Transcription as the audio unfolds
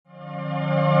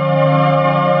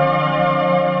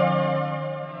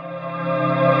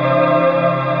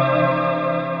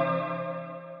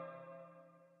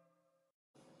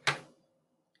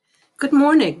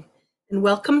and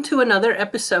welcome to another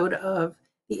episode of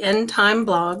the End Time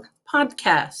Blog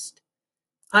podcast.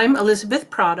 I'm Elizabeth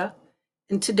Prada,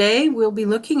 and today we'll be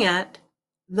looking at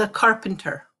The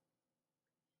Carpenter.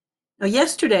 Now,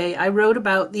 yesterday I wrote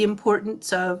about the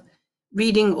importance of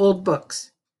reading old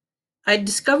books. I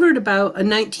discovered about a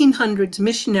 1900s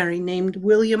missionary named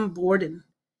William Borden,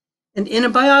 and in a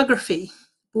biography,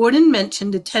 Borden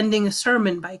mentioned attending a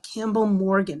sermon by Campbell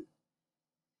Morgan.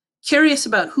 Curious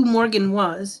about who Morgan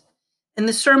was, and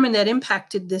the sermon that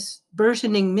impacted this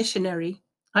burgeoning missionary,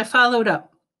 I followed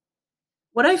up.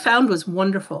 What I found was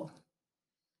wonderful.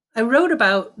 I wrote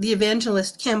about the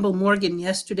evangelist Campbell Morgan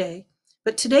yesterday,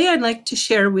 but today I'd like to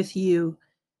share with you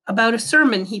about a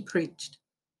sermon he preached.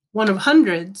 One of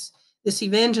hundreds this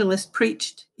evangelist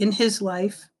preached in his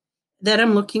life that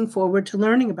I'm looking forward to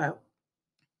learning about.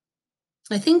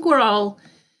 I think we're all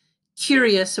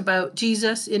curious about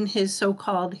Jesus in his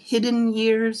so-called hidden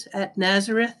years at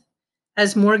Nazareth,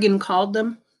 as Morgan called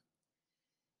them.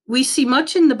 We see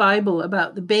much in the Bible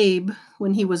about the babe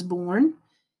when he was born,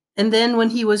 and then when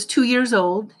he was 2 years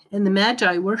old, and the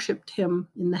Magi worshipped him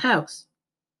in the house.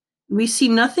 We see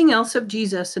nothing else of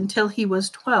Jesus until he was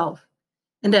 12,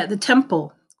 and at the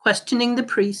temple, questioning the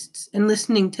priests and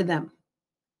listening to them.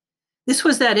 This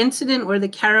was that incident where the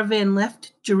caravan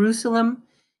left Jerusalem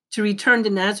to return to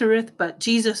Nazareth, but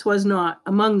Jesus was not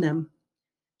among them.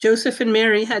 Joseph and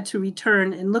Mary had to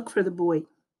return and look for the boy.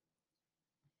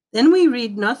 Then we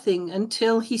read nothing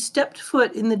until he stepped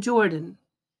foot in the Jordan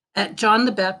at John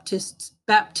the Baptist's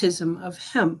baptism of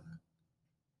him.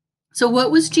 So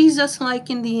what was Jesus like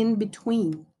in the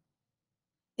in-between?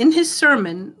 In his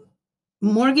sermon,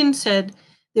 Morgan said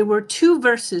there were 2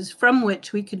 verses from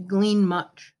which we could glean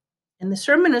much, and the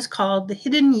sermon is called The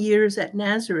Hidden Years at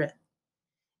Nazareth.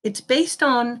 It's based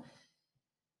on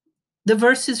the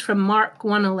verses from Mark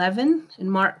 1:11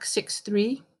 and Mark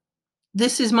 6:3.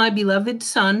 This is my beloved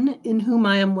Son, in whom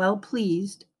I am well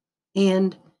pleased.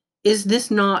 And is this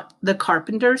not the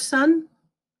carpenter's son?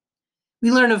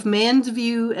 We learn of man's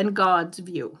view and God's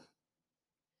view.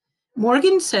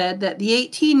 Morgan said that the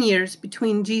 18 years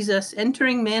between Jesus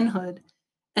entering manhood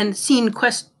and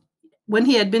when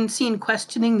he had been seen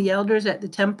questioning the elders at the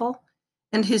temple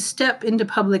and his step into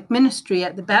public ministry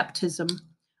at the baptism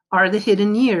are the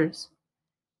hidden years.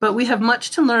 But we have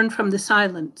much to learn from the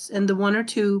silence and the 1 or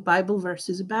 2 Bible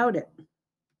verses about it.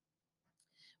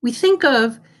 We think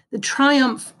of the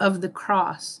triumph of the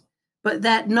cross, but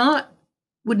that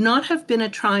would not have been a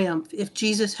triumph if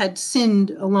Jesus had sinned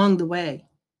along the way.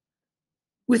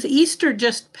 With Easter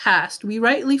just past, we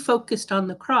rightly focused on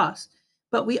the cross,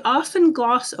 but we often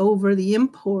gloss over the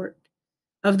import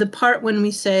of the part when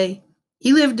we say,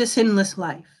 he lived a sinless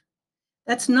life.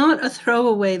 That's not a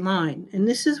throwaway line, and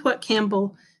this is what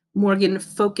Campbell Morgan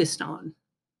focused on.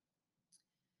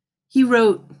 He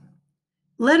wrote,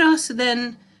 "Let us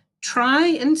then try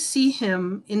and see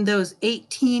him in those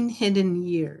 18 hidden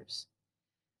years.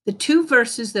 The 2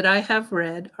 verses that I have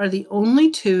read are the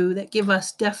only 2 that give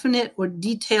us definite or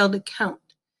detailed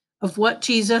account of what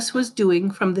Jesus was doing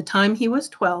from the time he was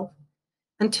 12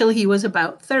 until he was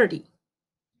about 30.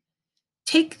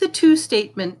 Take the 2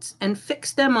 statements and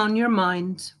fix them on your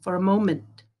minds for a moment.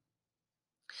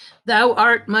 Thou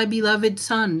art my beloved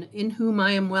Son, in whom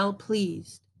I am well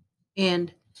pleased.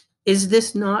 And is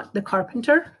this not the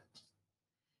carpenter?"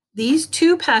 These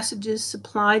 2 passages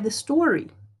supply the story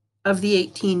of the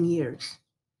 18 years.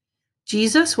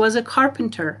 Jesus was a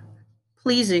carpenter,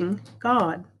 pleasing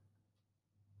God.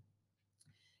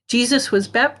 Jesus was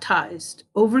baptized,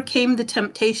 overcame the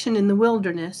temptation in the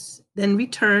wilderness, then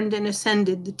returned and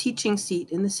ascended the teaching seat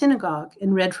in the synagogue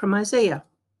and read from Isaiah.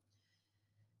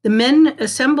 The men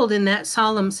assembled in that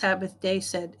solemn Sabbath day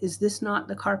said, "Is this not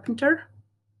the carpenter?"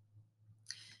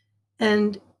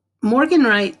 And Morgan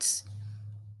writes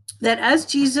that as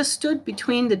Jesus stood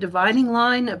between the dividing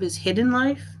line of his hidden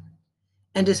life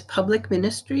and his public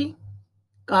ministry,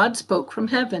 God spoke from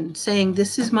heaven, saying,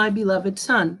 "This is my beloved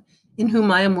Son, in whom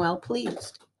I am well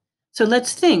pleased." So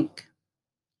let's think.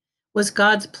 Was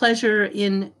God's pleasure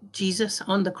in Jesus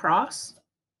on the cross?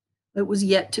 It was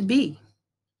yet to be.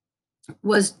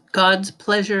 Was God's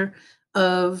pleasure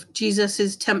of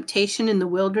Jesus's temptation in the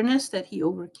wilderness that he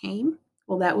overcame?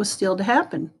 Well, that was still to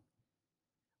happen.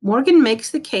 Morgan makes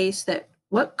the case that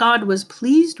what God was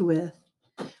pleased with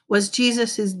was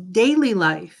Jesus's daily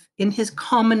life in his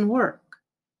common work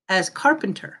as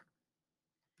carpenter.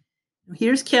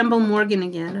 Here's Campbell Morgan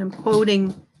again. I'm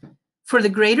quoting, "For the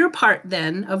greater part,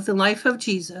 then, of the life of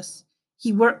Jesus,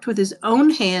 he worked with his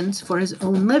own hands for his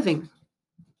own living.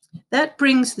 That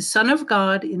brings the Son of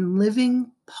God in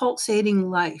living, pulsating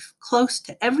life close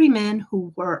to every man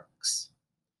who works.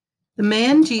 The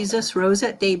man Jesus rose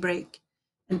at daybreak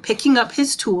and, picking up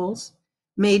his tools,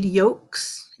 made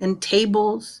yokes and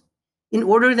tables in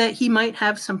order that he might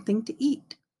have something to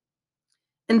eat.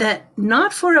 And that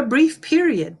not for a brief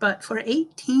period, but for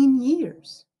 18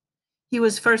 years. He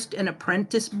was first an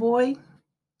apprentice boy,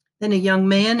 then a young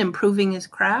man improving his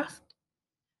craft,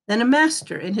 then a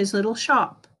master in his little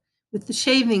shop with the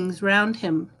shavings round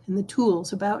him and the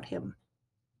tools about him.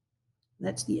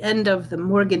 That's the end of the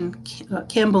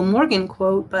Campbell Morgan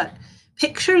quote, but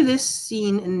picture this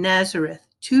scene in Nazareth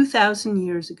 2,000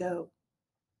 years ago.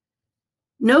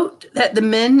 Note that the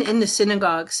men in the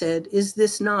synagogue said, "Is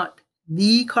this not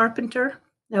the carpenter?"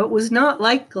 Now, it was not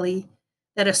likely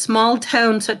that a small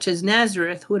town such as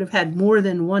Nazareth would have had more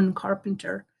than one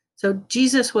carpenter. So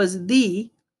Jesus was the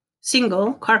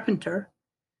single carpenter,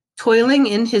 toiling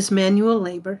in his manual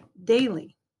labor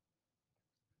daily.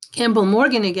 Campbell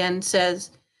Morgan again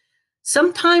says,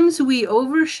 "Sometimes we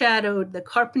overshadowed the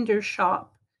carpenter's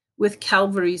shop with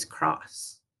Calvary's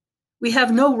cross. We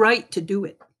have no right to do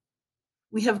it.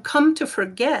 We have come to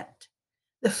forget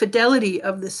the fidelity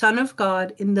of the Son of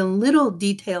God in the little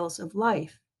details of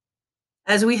life,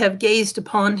 as we have gazed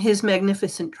upon his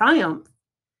magnificent triumph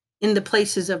in the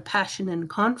places of passion and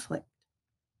conflict."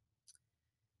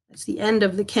 That's the end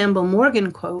of the Campbell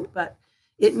Morgan quote, but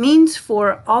it means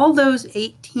for all those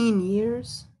 18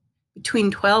 years,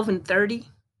 between 12 and 30,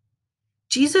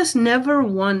 Jesus never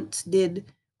once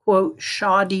did, quote,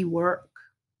 shoddy work.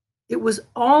 It was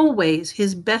always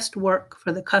his best work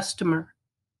for the customer.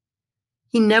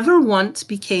 He never once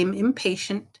became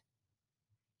impatient.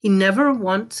 He never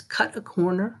once cut a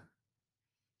corner.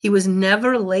 He was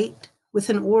never late with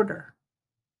an order.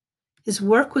 His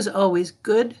work was always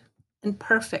good and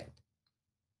perfect.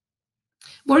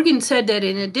 Morgan said that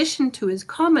in addition to his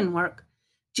common work,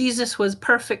 Jesus was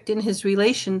perfect in his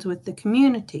relations with the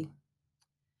community.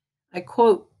 I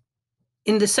quote,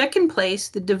 "In the second place,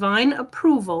 the divine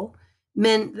approval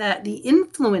meant that the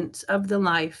influence of the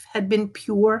life had been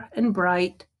pure and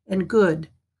bright and good.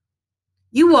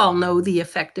 You all know the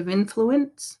effect of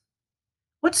influence.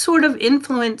 What sort of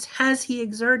influence has he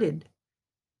exerted?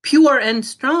 Pure and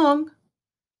strong.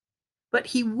 But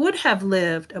he would have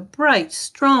lived a bright,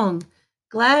 strong,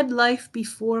 glad life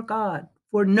before God,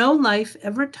 for no life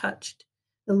ever touched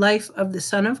the life of the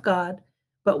Son of God,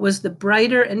 but was the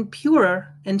brighter and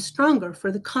purer and stronger for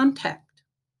the contact.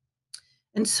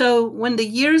 And so when the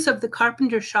years of the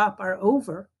carpenter shop are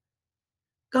over,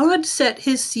 God set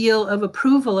his seal of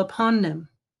approval upon them.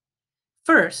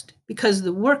 First, because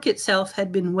the work itself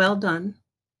had been well done,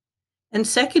 and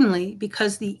secondly,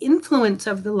 because the influence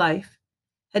of the life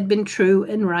had been true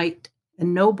and right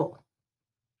and noble."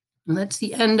 And that's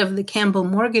the end of the Campbell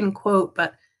Morgan quote,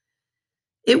 but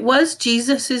it was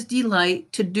Jesus's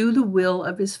delight to do the will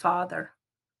of his Father.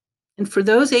 And for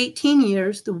those 18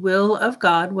 years, the will of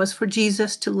God was for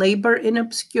Jesus to labor in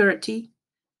obscurity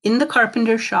in the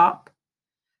carpenter shop,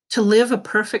 to live a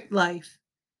perfect life,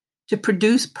 to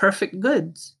produce perfect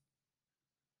goods,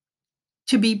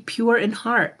 to be pure in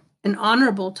heart and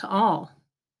honorable to all.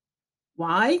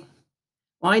 Why?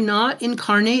 Why not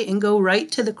incarnate and go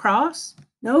right to the cross?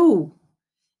 No.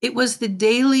 It was the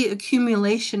daily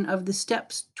accumulation of the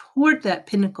steps toward that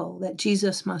pinnacle that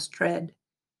Jesus must tread.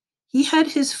 He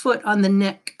had his foot on the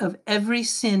neck of every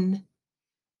sin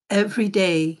every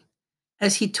day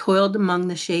as he toiled among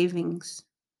the shavings.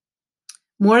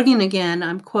 Morgan again,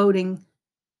 I'm quoting,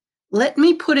 "Let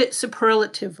me put it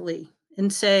superlatively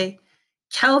and say,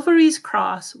 Calvary's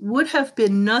cross would have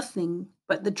been nothing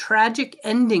but the tragic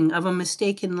ending of a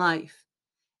mistaken life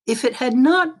if it had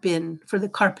not been for the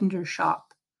carpenter's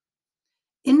shop.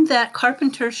 In that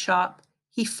carpenter's shop,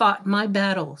 he fought my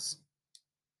battles.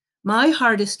 My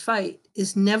hardest fight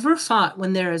is never fought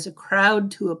when there is a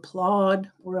crowd to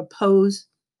applaud or oppose,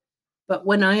 but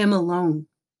when I am alone.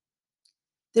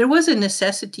 There was a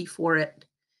necessity for it,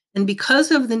 and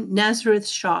because of the Nazareth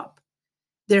shop,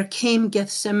 there came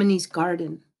Gethsemane's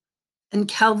garden and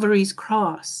Calvary's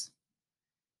cross.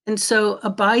 And so,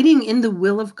 abiding in the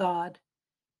will of God,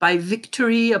 by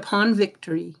victory upon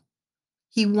victory,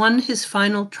 he won his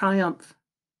final triumph,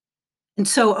 and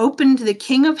so opened the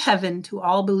King of Heaven to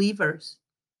all believers.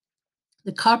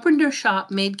 The carpenter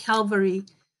shop made Calvary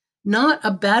not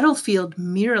a battlefield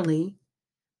merely,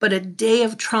 but a day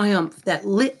of triumph that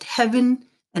lit heaven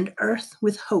and earth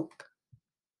with hope."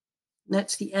 And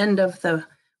that's the end of the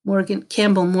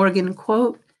Campbell Morgan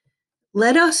quote.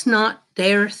 Let us not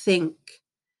dare think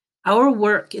our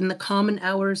work in the common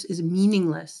hours is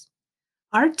meaningless.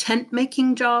 Our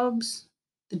tent-making jobs,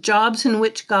 the jobs in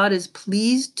which God is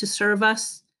pleased to serve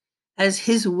us as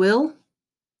his will,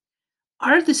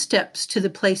 are the steps to the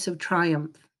place of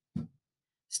triumph.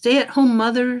 Stay-at-home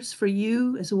mothers for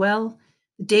you as well,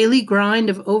 the daily grind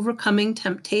of overcoming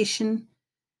temptation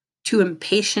to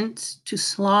impatience, to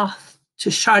sloth,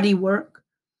 to shoddy work,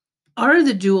 are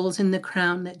the jewels in the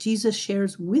crown that Jesus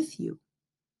shares with you.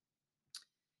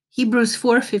 Hebrews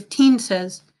 4:15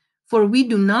 says, "For we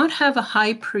do not have a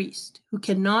high priest who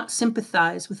cannot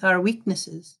sympathize with our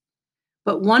weaknesses,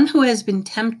 but one who has been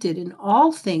tempted in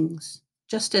all things,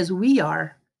 just as we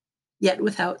are, yet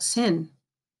without sin."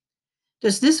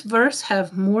 Does this verse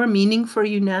have more meaning for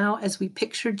you now as we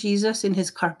picture Jesus in his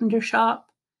carpenter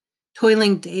shop,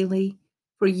 toiling daily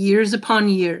for years upon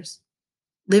years,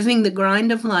 living the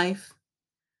grind of life,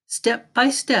 step by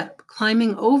step,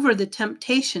 climbing over the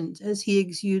temptations as he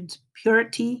exudes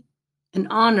purity and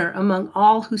honor among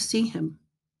all who see him?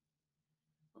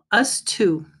 Us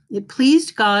too. It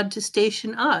pleased God to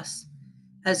station us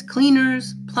as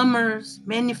cleaners, plumbers,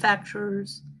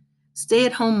 manufacturers,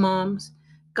 stay-at-home moms,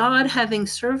 God having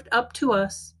served up to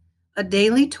us a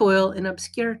daily toil in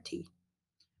obscurity,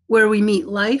 where we meet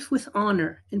life with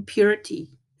honor and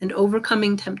purity and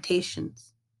overcoming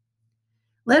temptations.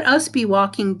 Let us be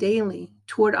walking daily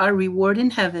toward our reward in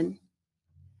heaven,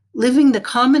 living the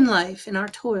common life in our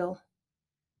toil,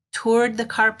 toward the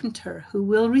carpenter who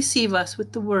will receive us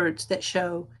with the words that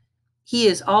show he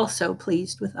is also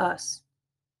pleased with us.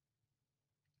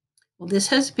 Well, this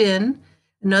has been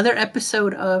another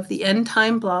episode of the End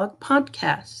Time Blog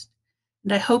podcast,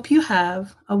 and I hope you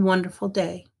have a wonderful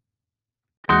day.